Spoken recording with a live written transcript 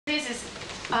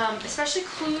Especially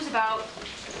clues about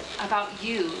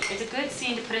you. It's a good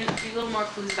scene to put in a little more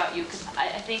clues about you, because I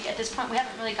think at this point we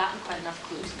haven't really gotten quite enough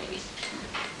clues, maybe.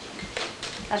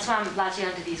 That's why I'm latching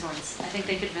onto these ones. I think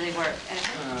they could really work.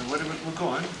 We'll go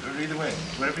on. Either way.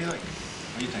 Whatever you like.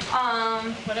 What do you think?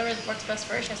 Whatever works best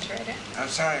for us, just write it. I'm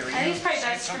sorry, I think it's probably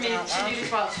best for me to do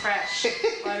this while it's fresh.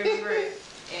 While I remember it.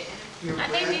 I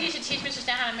think maybe you should teach Mr.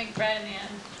 Stan how to make bread in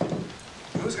the end.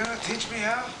 Who's gonna teach me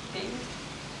how?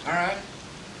 All right.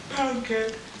 Pound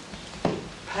cake.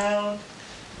 Pound.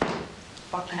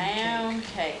 Pound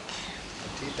cake.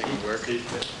 Do you think it would work?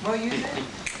 Well, you did.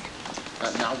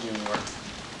 Now do you work?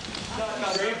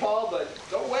 Not St. Paul, but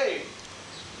don't wait.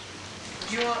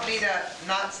 Do you want me to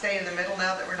not stay in the middle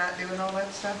now that we're not doing all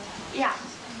that stuff? Yeah.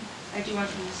 I do want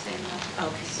you to stay in there.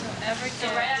 Okay. So every So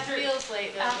right after feels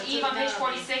late. Eve on page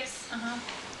 46.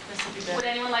 This will be better. Would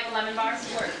anyone like lemon bars?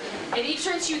 It each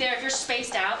turns you there if you're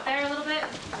spaced out there a little bit.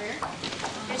 Where?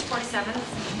 Page 47.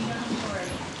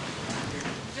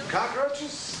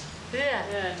 Cockroaches? Yeah.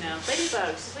 No.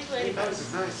 Ladybugs. Like ladybugs.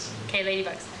 Is nice. Okay,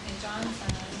 ladybugs. And John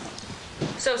says.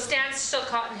 So Stan's still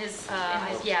caught in his,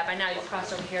 yeah, by now you've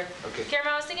crossed over here. Okay.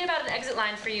 Cameron, I was thinking about an exit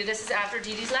line for you. This is after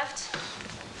Dee Dee's left.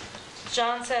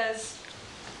 John says,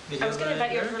 I was going to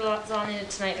invite you over for lasagna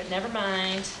tonight, but never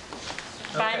mind.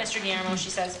 Bye, Mr. Guillermo, she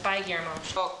says. Bye, Guillermo.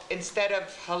 Oh, instead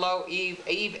of hello, Eve,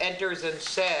 Eve enters and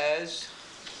says.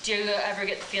 Do you ever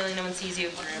get the feeling no one sees you?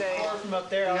 Or from up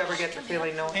there. You ever get the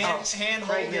feeling no one sees you? Hand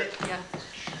right here. Yeah.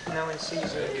 No one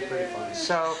sees you.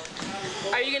 So.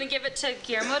 Are you going to give it to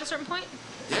Guillermo at a certain point?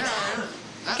 Yeah.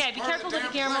 Okay, be careful with the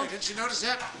Guillermo. Didn't you notice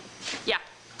that? Yeah.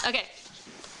 Okay.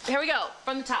 Here we go.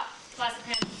 From the top. Plastic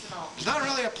pans and all. It's not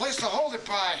really a place to hold it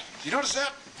by. You notice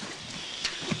that?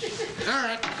 All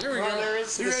right, here we go. Well, there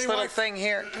is this little thing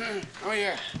here. Oh,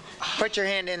 yeah. Put your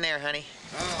hand in there, honey.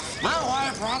 My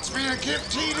wife wants me to give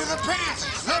tea to the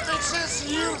pansies. That makes sense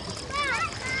to you?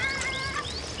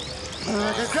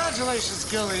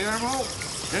 Congratulations, Guillermo.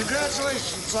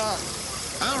 Congratulations.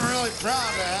 I'm really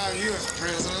proud to have you as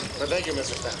president. Well, thank you,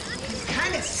 Mr. Stan.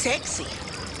 Kind of sexy.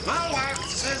 My wife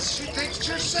says she thinks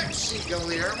you're sexy,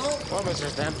 Guillermo. Well, Mr.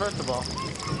 Stan, first of all,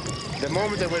 the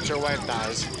moment at which your wife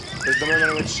dies is the moment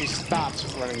at which she stops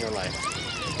running your life.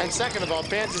 And second of all,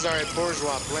 pansies are a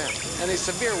bourgeois plant and a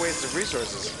severe waste of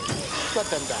resources. Let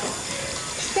them die.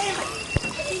 Stanley,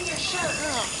 put in your shirt.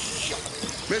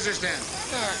 Mr. Stan,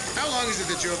 how long is it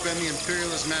that you have been the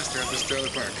imperialist master of this trailer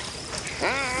park?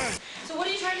 So what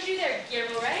are you trying to do there,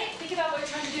 Guillermo, right? Think about what you're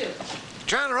trying to do.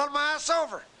 Trying to run my ass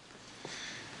over.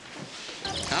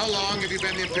 How long have you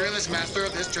been the imperialist master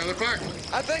of this trailer park?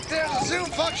 I think there's a zoom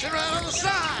function right on the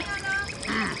side.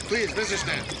 Please, Mr.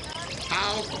 Stan,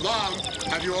 how long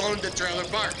have you owned the trailer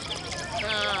park?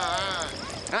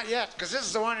 Not yet, because this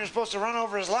is the one you're supposed to run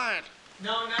over his line.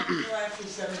 No, not until after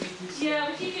 72. Yeah,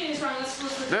 we keep getting this wrong.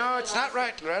 Let's No, it's not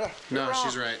right, Loretta. No, You're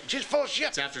she's wrong. right. She's full of shit.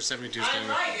 It's after 72 I'm Stanley.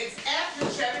 right. It's after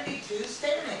 72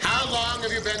 Stanley. How long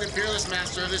have you been the imperialist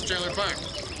master of this trailer park?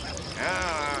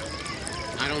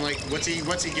 I don't like, what's he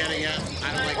getting at?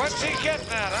 I don't like What's he getting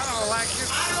at? I don't like you.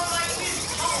 I don't like his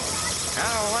tone. I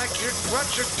don't like what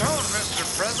you're doing, Mr.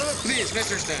 President. Please,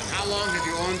 Mr. Stan, how long have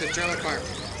you owned the trailer park?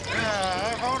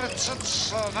 I've owned it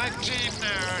since 72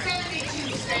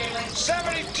 Stanley.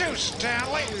 72,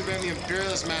 Stanley. You've been the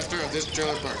imperialist master of this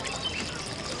trailer park.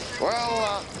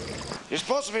 Well, you're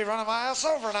supposed to be running my ass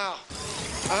over now.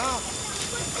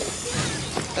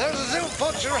 There's a zoom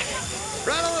function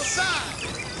right on the side.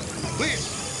 Please,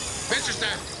 Mr.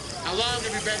 Stan, how long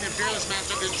have you been the imperialist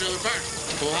master of this trailer park?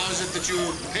 Well, how is it that you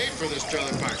paid for this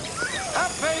trailer park? I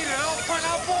paid it all when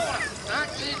I bought it.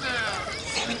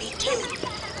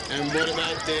 72. And what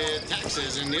about the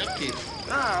taxes and the upkeep?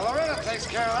 Loretta takes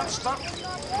care of that stuff.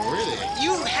 Oh, really?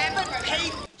 You haven't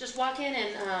paid. Just walk in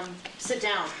and sit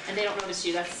down, and they don't notice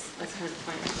you. That's kind of the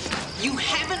point. You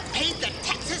haven't paid the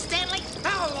taxes, Stanley?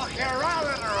 Now look here, I'll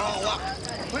enter all up.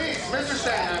 Please, Mr.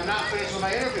 Stan, I'm not finished with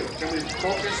my interview. Can we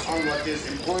focus on what is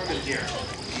important here?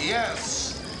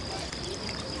 Yes.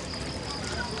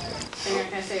 So you're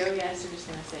not going to say, oh, yes, you're just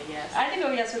going to say yes. I think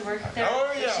oh, yes would work. There,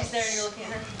 Oh, if yes. she's there and you're looking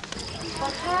at her.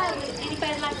 Well, hi. Would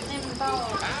anybody like lemon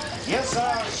balls? Yes,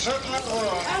 I certainly would.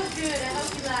 Oh, good. I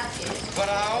hope you like it. But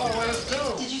I always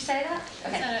do. Did you say that?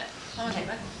 Okay. I want to go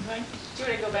back. Do you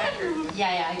want to go back? Or?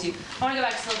 Yeah, I do. I want to go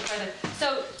back just a little further.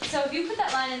 So if you put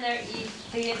that line in there,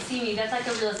 they didn't see me, that's like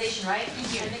a realization, right?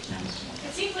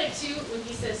 It seems like, too, when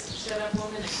he says, shut up,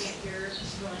 woman, I can't hear her.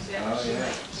 She's going like that. Oh,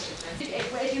 yeah.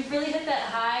 If you really hit that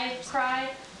high cry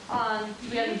on,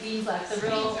 we got the beans left, the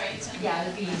real, yeah,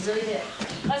 the beans, really hit.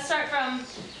 Let's start from,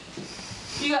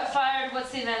 you got fired,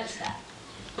 what's the event?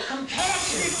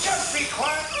 Compassion. Just be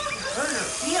quiet. her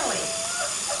feelings.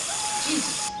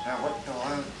 Jesus. Now what the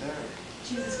hell there?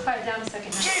 Jesus, quiet down a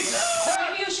second. Jesus!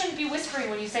 Maybe you shouldn't be whispering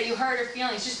when you say you hurt her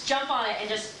feelings. Just jump on it and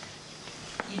just...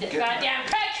 Goddamn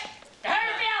prick! You hurt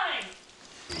her feelings!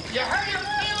 You hurt your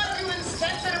feelings, you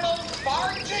insensitive old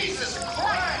fart? Jesus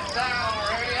Christ! Down,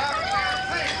 Ray. I can't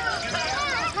think.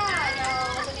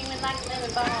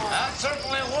 I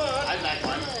certainly would. I'd like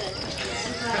one.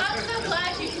 I'm so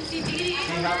glad you can see Dee Dee.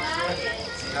 He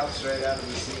hops right out of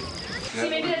the seat. See,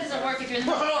 maybe that doesn't work if you're in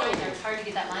the middle right there. It's hard to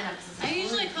get that line up. I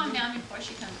usually calm down before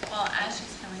she comes. Well, as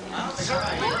she's coming in. I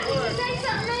certainly would. Say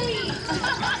something to me.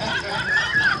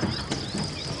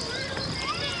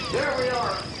 There we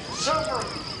are. Sober.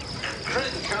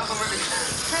 Great complimenting.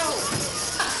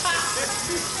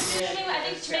 I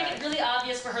think to make it really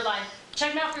obvious for her line,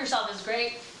 check them out for yourself is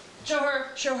great. Show her,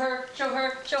 show her, show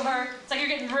her, show her. It's like you're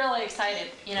getting really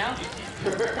excited, you know?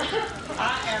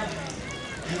 I am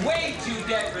way too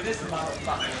dead for this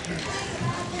motherfucker.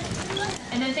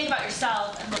 And then think about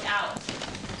yourself and look out.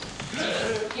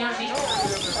 You know what I mean?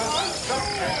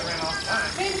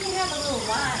 Maybe we can have a little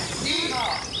wine.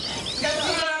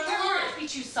 Don't be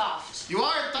too soft. You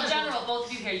are. In general, both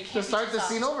of you here, you can't Just start be too the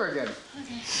soft. scene over again.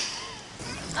 Okay.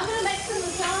 I'm gonna make some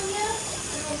lasagna,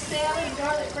 a little salad, and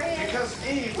garlic bread. Because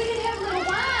Eve. We can have a little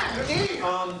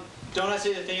wine. Don't I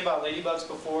say the thing about ladybugs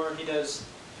before he does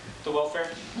the welfare?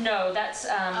 No, that's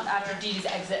after Dee Dee's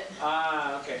exit.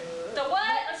 Ah, okay. The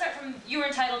what? Let's start from you were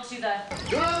entitled to the...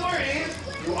 Do not worry, Eve.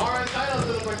 You are entitled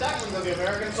to the protections of the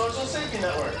American Social Safety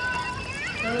Network.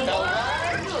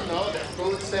 No, their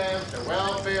food stamps, their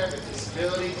welfare, their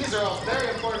disability. These are all very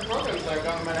important programs that our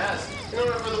government has in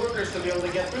order for the workers to be able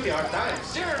to get through the hard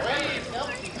times. Dear Eve.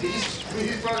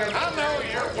 These programs... I know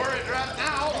you're worried right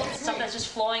now. Stuff that's just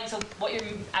flowing, so what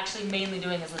you're actually mainly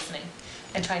doing is listening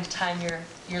and trying to time your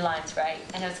lines right.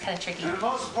 I know it's kind of tricky. And the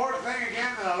most important thing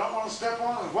again that I don't want to step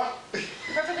on is what?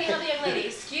 Perfectly healthy young lady.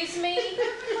 Excuse me?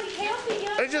 Healthy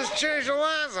young They just changed the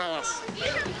lines on us.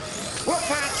 We'll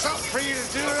find something for you to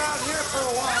do around here for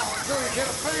a while until you get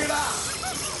it figured out.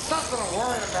 Nothing to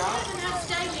worry about.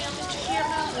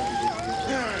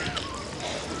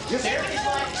 There's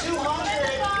like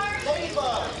 200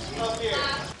 ladybugs up here.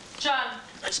 John.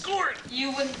 I scored. You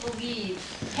wouldn't believe.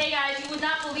 Hey guys, you would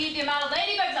not believe the amount of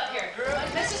ladybugs up here.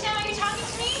 Mr. Sam, are you talking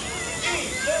to me?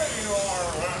 Eve, there you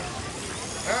are.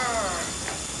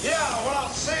 Yeah, what I'm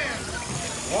saying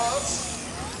was,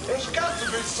 there's got to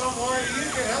be some way you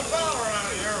can help out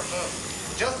around here,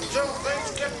 just until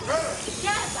things get better.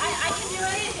 Yes, I can do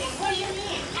anything. What do you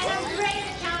mean? And I'm great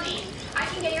at accounting. I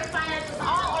can get your finances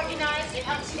all organized and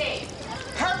up to date.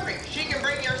 Perfect. She can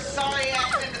bring your sorry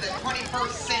ass into the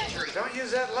 21st century. Don't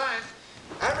use that line.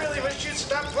 I really wish you'd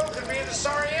stop poking me in the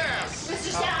sorry ass.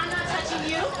 Mr. Sam, I'm not touching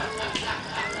you.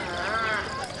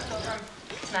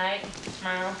 Tonight,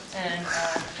 tomorrow, and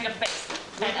pick up the pace.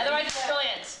 And otherwise, it's really